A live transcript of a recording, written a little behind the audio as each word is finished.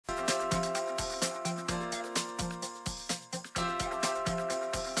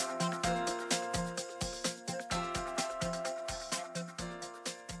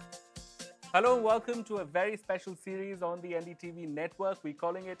Hello and welcome to a very special series on the NDTV network. We're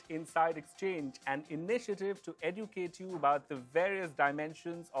calling it Inside Exchange, an initiative to educate you about the various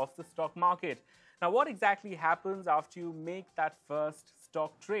dimensions of the stock market. Now, what exactly happens after you make that first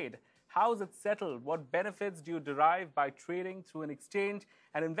stock trade? How is it settled? What benefits do you derive by trading through an exchange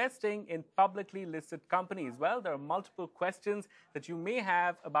and investing in publicly listed companies? Well, there are multiple questions that you may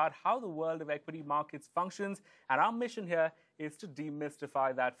have about how the world of equity markets functions, and our mission here is to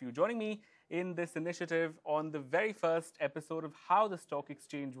demystify that for you. Joining me in this initiative on the very first episode of How the Stock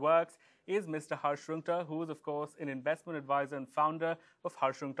Exchange Works is Mr. Harsh Rungta, who is, of course, an investment advisor and founder of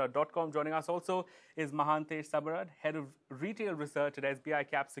harshrungta.com. Joining us also is Mahantesh Sabarad, head of retail research at SBI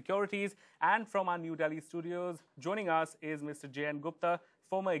Cap Securities. And from our New Delhi studios, joining us is Mr. J.N. Gupta,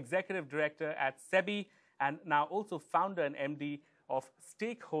 former executive director at SEBI and now also founder and MD of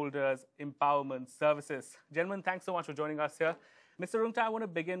Stakeholders Empowerment Services. Gentlemen, thanks so much for joining us here. Mr. Rungta, I want to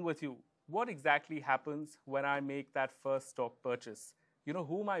begin with you. What exactly happens when I make that first stock purchase? You know,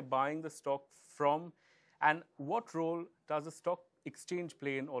 who am I buying the stock from? And what role does the stock exchange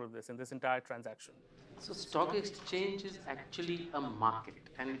play in all of this, in this entire transaction? So stock exchange is actually a market,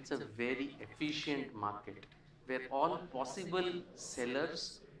 and it's a very efficient market where all possible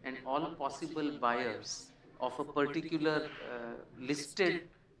sellers and all possible buyers of a particular listed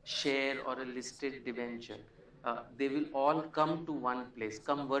share or a listed debenture, they will all come to one place,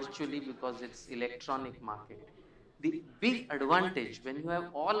 come virtually because it's electronic market. The big advantage when you have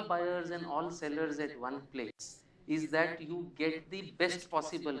all buyers and all sellers at one place is that you get the best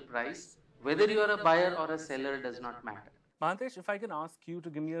possible price. Whether you are a buyer or a seller does not matter. Mahantesh, if I can ask you to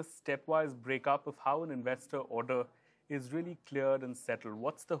give me a stepwise breakup of how an investor order is really cleared and settled.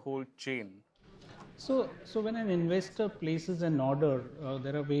 What's the whole chain? So when an investor places an order,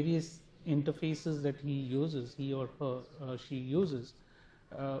 there are various interfaces that he or she uses.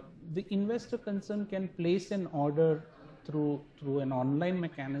 The investor concerned can place an order through an online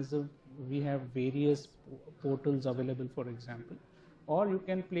mechanism. We have various portals available, for example, or you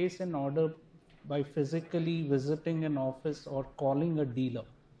can place an order by physically visiting an office or calling a dealer.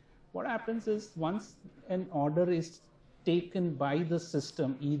 What happens is once an order is taken by the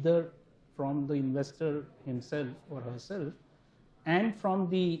system, either from the investor himself or herself and from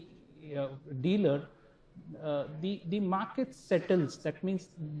the dealer, the market settles. That means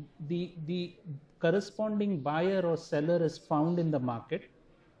the corresponding buyer or seller is found in the market.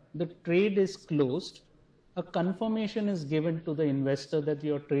 The trade is closed. A confirmation is given to the investor that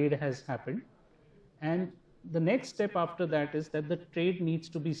your trade has happened. And the next step after that is that the trade needs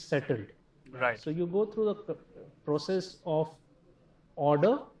to be settled. Right. So you go through the process of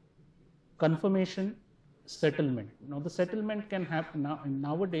order, confirmation, settlement. Now the settlement can happen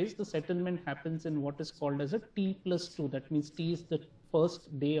nowadays. The settlement happens in what is called as a T+2. That means T is the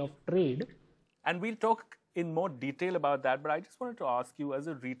first day of trade. And we'll talk in more detail about that. But I just wanted to ask you, as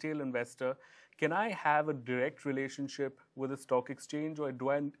a retail investor, can I have a direct relationship with a stock exchange, or do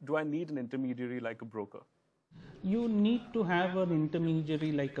I need an intermediary like a broker? You need to have an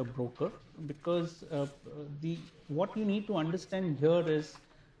intermediary like a broker, because what you need to understand here is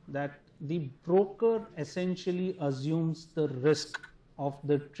that the broker essentially assumes the risk of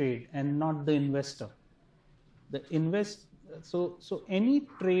the trade and not the investor. So any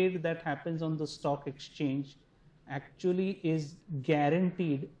trade that happens on the stock exchange actually is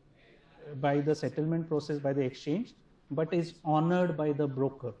guaranteed by the settlement process by the exchange, but is honored by the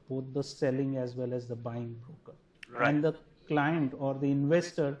broker, both the selling as well as the buying broker. Right. And the client or the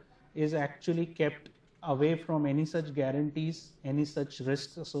investor is actually kept away from any such guarantees, any such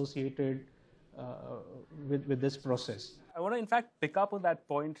risks associated with this process. I want to, in fact, pick up on that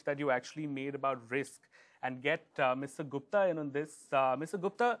point that you actually made about risk and get Mr. Gupta in on this. Mr.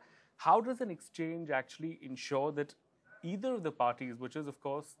 Gupta, how does an exchange actually ensure that either of the parties, which is, of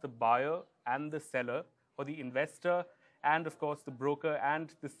course, the buyer and the seller, or the investor and, of course, the broker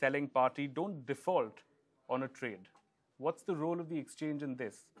and the selling party, don't default on a trade? What's the role of the exchange in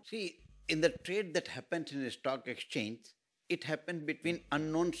this? See, in the trade that happens in a stock exchange, it happens between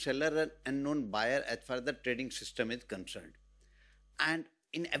unknown seller and unknown buyer as far as the trading system is concerned. And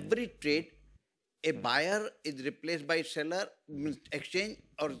in every trade, a buyer is replaced by seller, exchange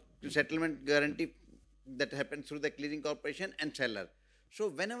or settlement guarantee that happens through the clearing corporation, and seller. So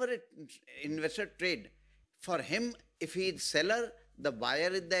whenever an investor trade, for him, if he is seller, the buyer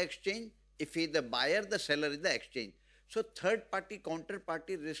is the exchange. If he is the buyer, the seller is the exchange. So third party,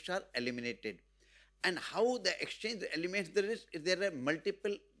 counterparty risks are eliminated. And how the exchange eliminates the risk, there are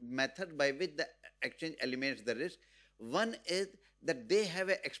multiple methods by which the exchange eliminates the risk. One is that they have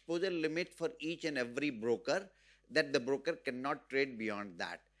an exposure limit for each and every broker, that the broker cannot trade beyond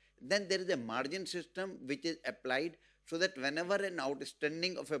that. Then there is a margin system which is applied so that whenever an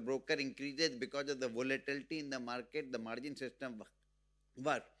outstanding of a broker increases because of the volatility in the market, the margin system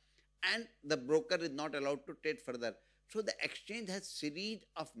works and the broker is not allowed to trade further. So the exchange has series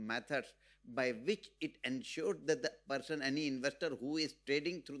of methods by which it ensures that the person, any investor who is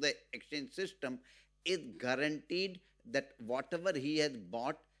trading through the exchange system is guaranteed that whatever he has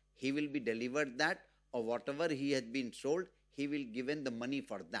bought, he will be delivered that, or whatever he has been sold, he will given the money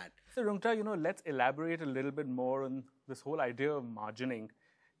for that. So Rungta, let's elaborate a little bit more on this whole idea of margining.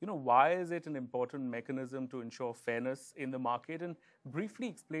 Why is it an important mechanism to ensure fairness in the market? And briefly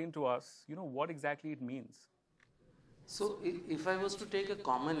explain to us, what exactly it means. So if I was to take a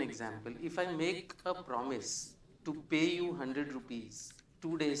common example, if I make a promise to pay you 100 rupees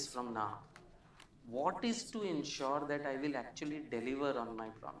 2 days from now, what is to ensure that I will actually deliver on my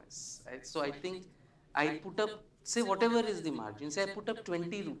promise? Right? So I think I put up, say whatever is the margin, say I put up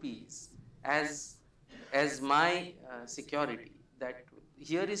 20 rupees as my security, that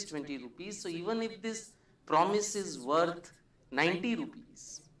here is 20 rupees. So even if this promise is worth 90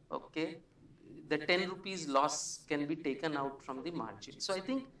 rupees, okay, the 10 rupees loss can be taken out from the margin. So I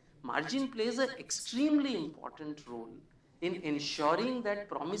think margin plays an extremely important role in ensuring that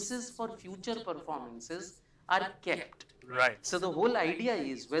promises for future performances are kept. Right. So the whole idea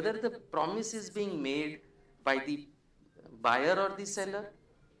is whether the promise is being made by the buyer or the seller,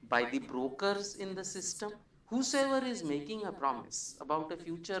 by the brokers in the system, whosoever is making a promise about a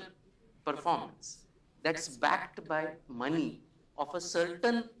future performance that's backed by money of a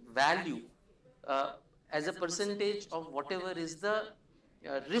certain value as a percentage of whatever is the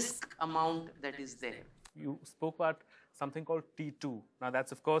risk amount that is there. You spoke about something called T2. Now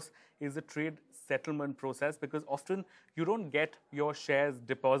that's, of course, is the trade settlement process, because often you don't get your shares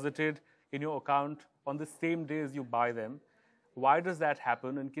deposited in your account on the same day as you buy them. Why does that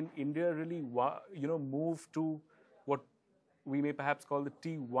happen? And can India really, move to what we may perhaps call the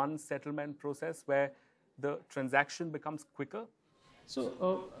T1 settlement process, where the transaction becomes quicker?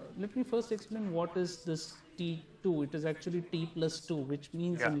 So let me first explain what is this T2. It is actually T plus 2, which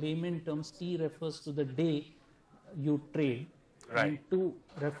means in layman terms, T refers to the day you trade, and 2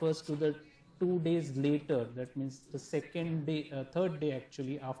 refers to the 2 days later. That means the second day, third day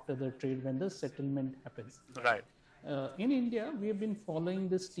actually after the trade, when the settlement happens. Right. In India, we have been following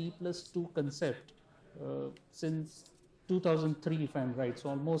this T plus 2 concept since 2003, if I'm right. So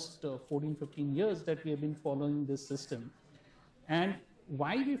almost 14, 15 years that we have been following this system. And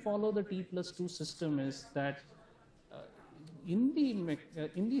why we follow the T plus 2 system is that in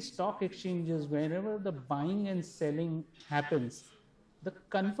the stock exchanges, whenever the buying and selling happens, the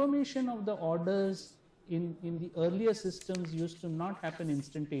confirmation of the orders in the earlier systems used to not happen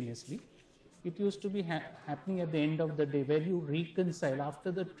instantaneously. It used to be happening at the end of the day, where you reconcile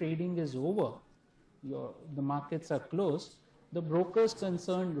after the trading is over, the markets are closed, the brokers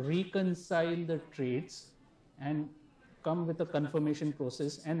concerned reconcile the trades and come with a confirmation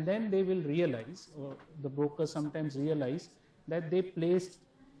process, and then they will realize, or the brokers sometimes realize, that they placed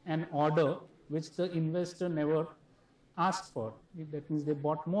an order which the investor never asked for. That means they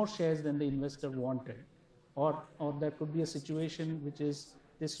bought more shares than the investor wanted, or there could be a situation which is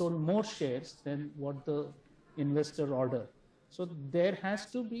they sold more shares than what the investor ordered. So there has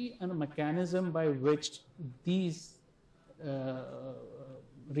to be a mechanism by which these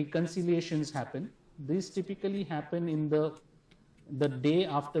reconciliations happen. These typically happen in the day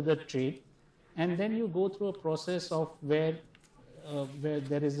after the trade, and then you go through a process of where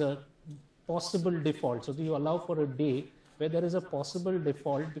there is a possible default. So you allow for a day where there is a possible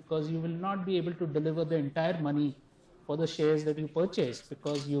default, because you will not be able to deliver the entire money for the shares that you purchased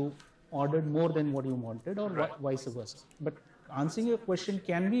because you ordered more than what you wanted, or vice versa. But answering your question,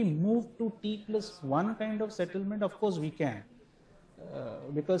 can we move to T plus 1 kind of settlement? Of course we can.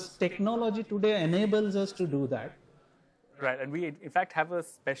 Because technology today enables us to do that. Right, and we in fact have a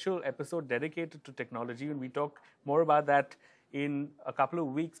special episode dedicated to technology, and we talk more about that in a couple of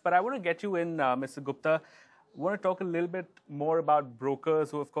weeks. But I want to get you in, Mr. Gupta. I want to talk a little bit more about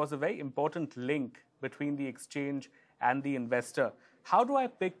brokers, who of course are a very important link between the exchange and the investor. How do I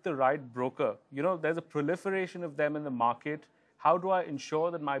pick the right broker? There's a proliferation of them in the market. How do I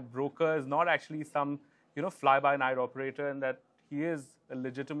ensure that my broker is not actually some, fly-by-night operator, and that he is a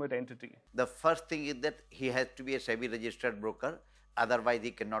legitimate entity? The first thing is that he has to be a SEBI registered broker, otherwise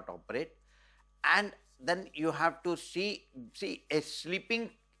he cannot operate. And then you have to see a sleeping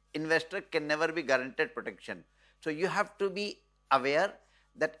investor can never be guaranteed protection. So you have to be aware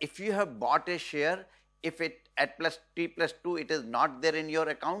that if you have bought a share, if it at T plus 2 it is not there in your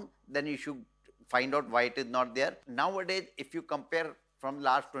account, then you should find out why it is not there. Nowadays, if you compare from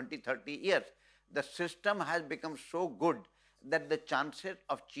last 20, 30 years, the system has become so good that the chances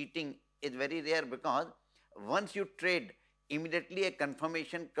of cheating is very rare, because once you trade, immediately a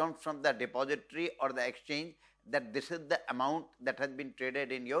confirmation comes from the depository or the exchange that this is the amount that has been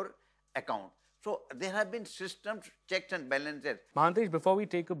traded in your account. So there have been systems, checks and balances. Mahantesh, before we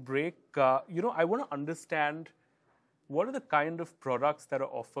take a break, I want to understand what are the kind of products that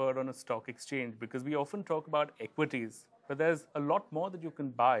are offered on a stock exchange, because we often talk about equities, but there's a lot more that you can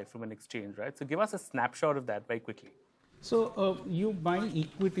buy from an exchange, right? So give us a snapshot of that very quickly. So you buy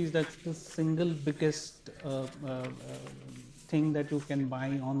equities, that's the single biggest thing that you can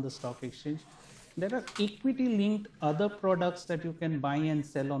buy on the stock exchange. There are equity linked other products that you can buy and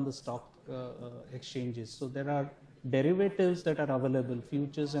sell on the stock exchanges. So there are derivatives that are available,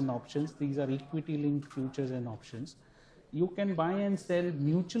 futures and options. These are equity linked futures and options. You can buy and sell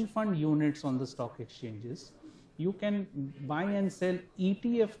mutual fund units on the stock exchanges. You can buy and sell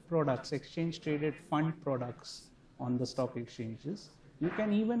ETF products, exchange traded fund products on the stock exchanges. You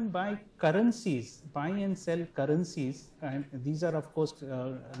can even buy currencies, buy and sell currencies, and these are of course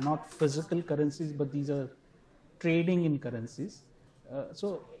not physical currencies, but these are trading in currencies.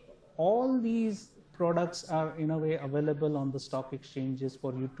 So all these products are in a way available on the stock exchanges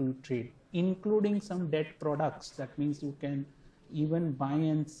for you to trade, including some debt products. That means you can even buy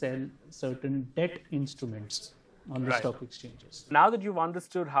and sell certain debt instruments on the stock exchanges. Now that you've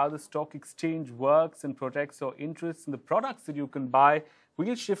understood how the stock exchange works and protects your interests in the products that you can buy,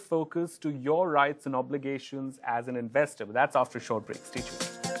 we'll shift focus to your rights and obligations as an investor. But that's after a short break. Stay tuned.